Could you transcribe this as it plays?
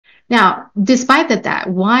Now, despite that,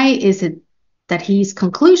 why is it that his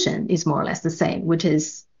conclusion is more or less the same, which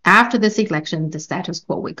is after this election, the status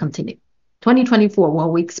quo will continue. 2024,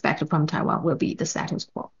 what we expect from Taiwan will be the status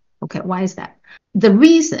quo. Okay, why is that? The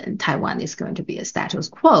reason Taiwan is going to be a status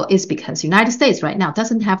quo is because the United States right now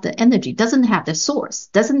doesn't have the energy, doesn't have the source,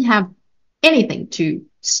 doesn't have anything to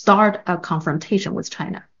start a confrontation with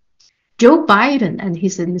China. Joe Biden and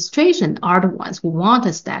his administration are the ones who want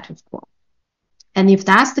a status quo. And if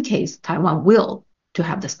that's the case, Taiwan will to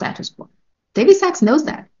have the status quo. David Sachs knows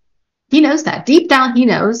that. He knows that. Deep down, he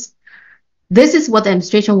knows this is what the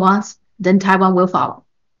administration wants, then Taiwan will follow.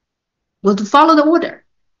 Will follow the order.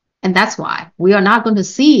 And that's why we are not going to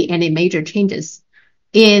see any major changes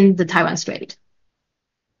in the Taiwan Strait.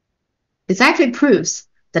 It actually proves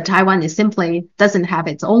that Taiwan is simply doesn't have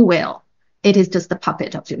its own will. It is just a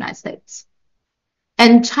puppet of the United States.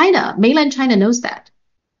 And China, mainland China knows that.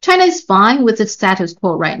 China is fine with the status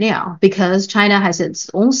quo right now because China has its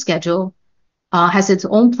own schedule, has its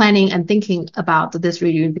own planning and thinking about this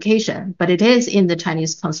reunification. But it is in the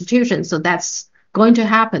Chinese constitution, so that's going to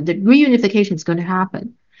happen. The reunification is going to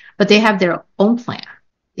happen. But they have their own plan.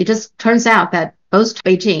 It just turns out that both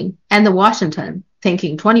Beijing and the Washington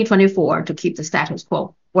thinking 2024 to keep the status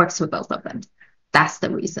quo works for both of them. That's the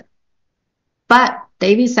reason. But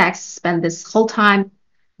David Sachs spent this whole time,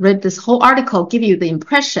 read this whole article, give you the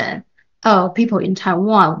impression, oh, people in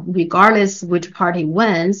Taiwan, regardless which party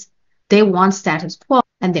wins, they want status quo,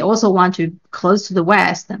 and they also want to close to the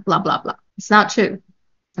West, and blah, blah, blah. It's not true.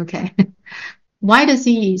 Okay. Why does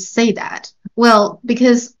he say that? Well,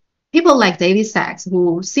 because people like David Sachs,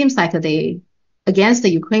 who seems like they against the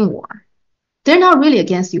Ukraine war, they're not really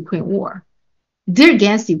against the Ukraine war. They're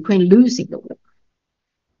against Ukraine losing the war.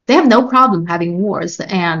 They have no problem having wars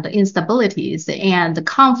and instabilities and the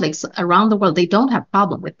conflicts around the world. They don't have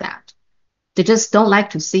problem with that. They just don't like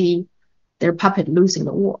to see their puppet losing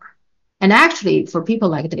the war. And actually, for people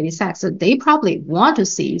like David Sachs, they probably want to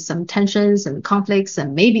see some tensions and conflicts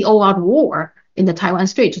and maybe all-out war in the Taiwan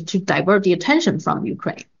Strait to divert the attention from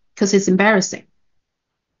Ukraine because it's embarrassing.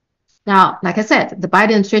 Now, like I said, the Biden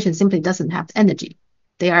administration simply doesn't have the energy.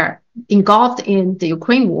 They are engulfed in the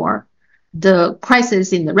Ukraine war, the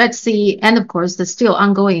crisis in the Red Sea, and of course, the still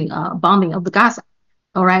ongoing bombing of the Gaza.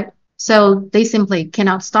 All right. So they simply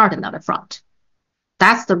cannot start another front.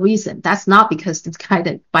 That's the reason. That's not because the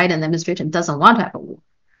Biden administration doesn't want to have a war.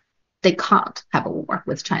 They can't have a war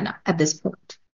with China at this point.